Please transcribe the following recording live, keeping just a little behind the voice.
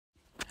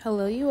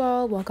Hello you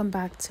all, welcome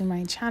back to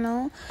my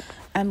channel.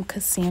 I'm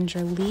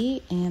Cassandra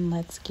Lee and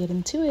let's get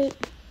into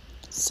it.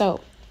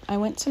 So I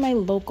went to my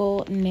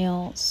local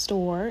nail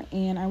store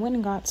and I went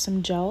and got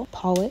some gel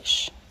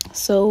polish.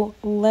 So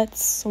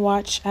let's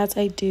watch as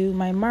I do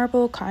my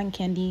marble cotton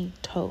candy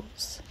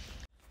toes.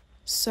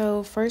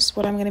 So first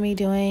what I'm going to be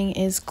doing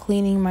is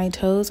cleaning my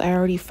toes. I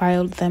already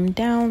filed them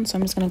down, so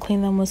I'm just going to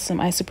clean them with some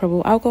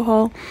isopropyl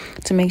alcohol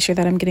to make sure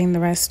that I'm getting the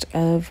rest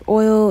of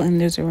oil and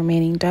there's a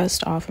remaining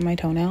dust off of my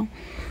toenail.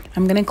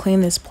 I'm going to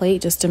clean this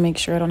plate just to make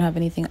sure I don't have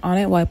anything on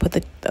it while I put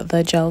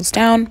the gels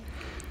down.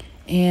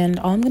 And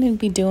all I'm going to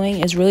be doing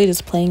is really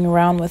just playing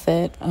around with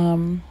it.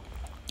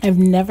 I've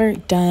never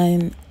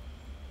done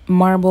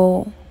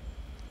marble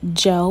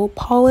gel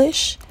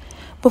polish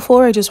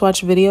before. I just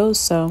watch videos,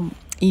 so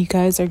you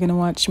guys are going to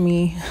watch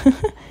me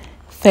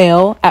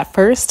fail at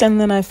first and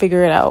then I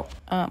figure it out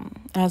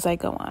as I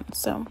go on.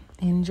 So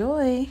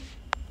enjoy.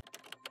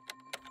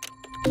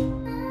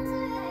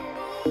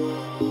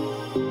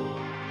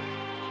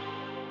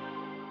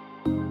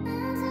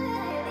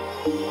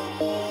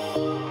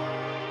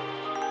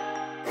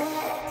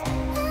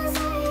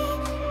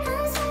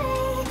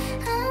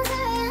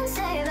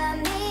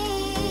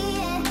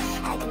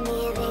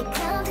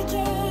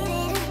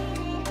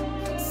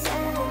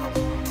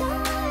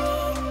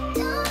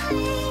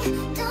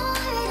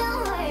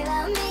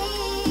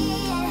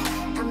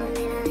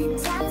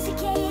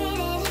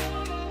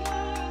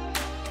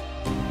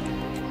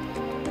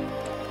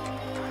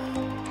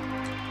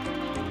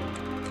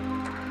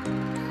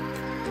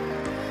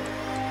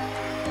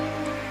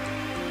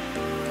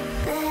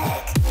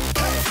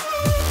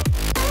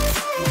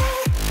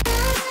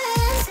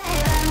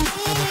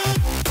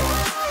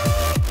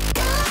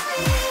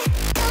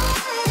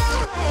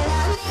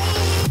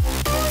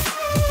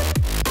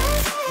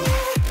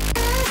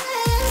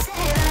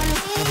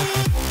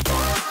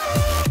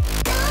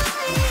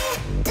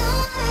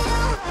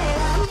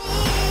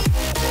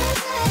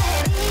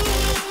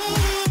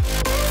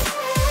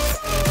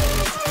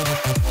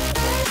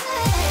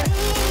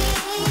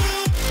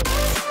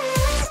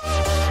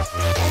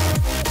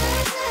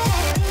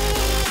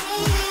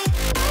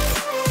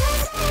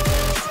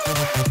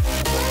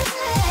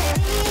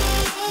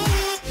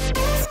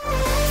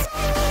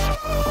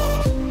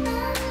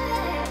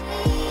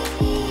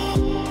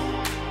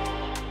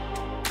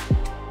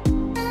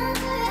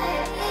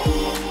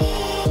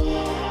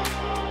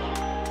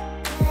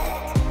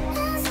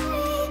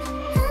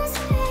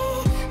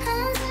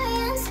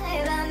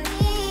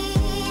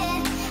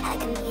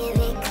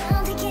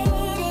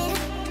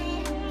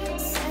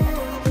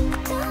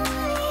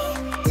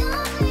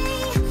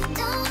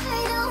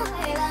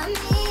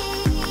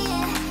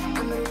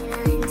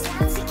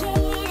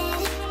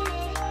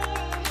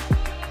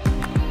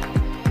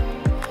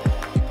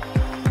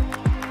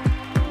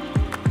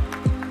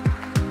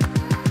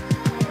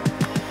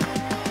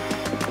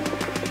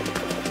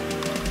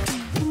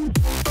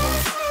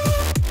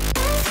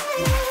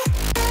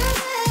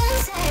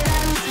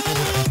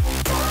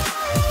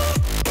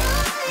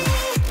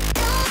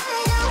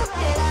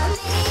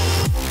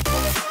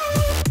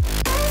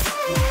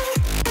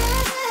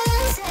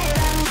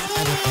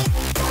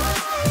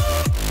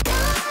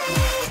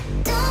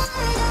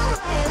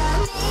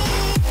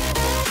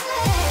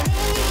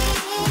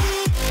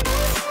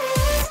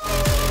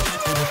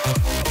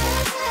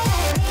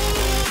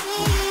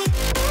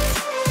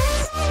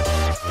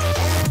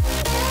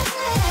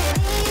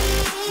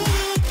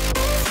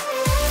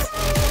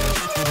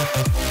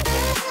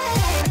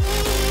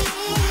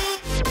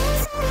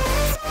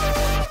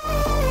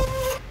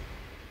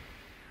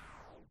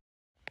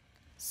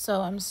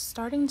 So I'm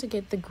starting to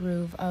get the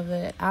groove of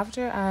it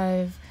after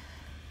I've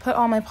put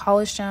all my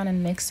polish down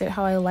and mixed it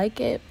how I like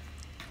it,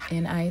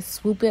 and I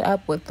swoop it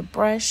up with the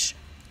brush.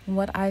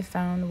 What I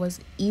found was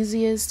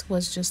easiest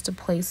was just to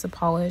place the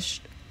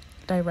polish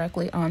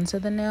directly onto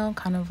the nail,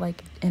 kind of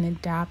like in a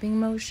dabbing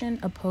motion,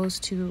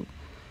 opposed to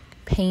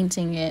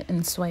painting it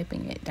and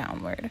swiping it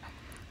downward.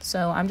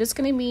 So I'm just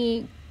going to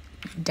be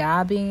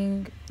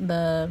dabbing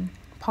the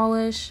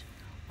polish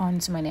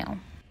onto my nail.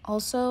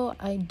 Also,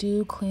 I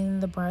do clean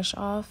the brush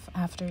off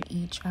after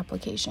each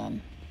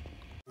application.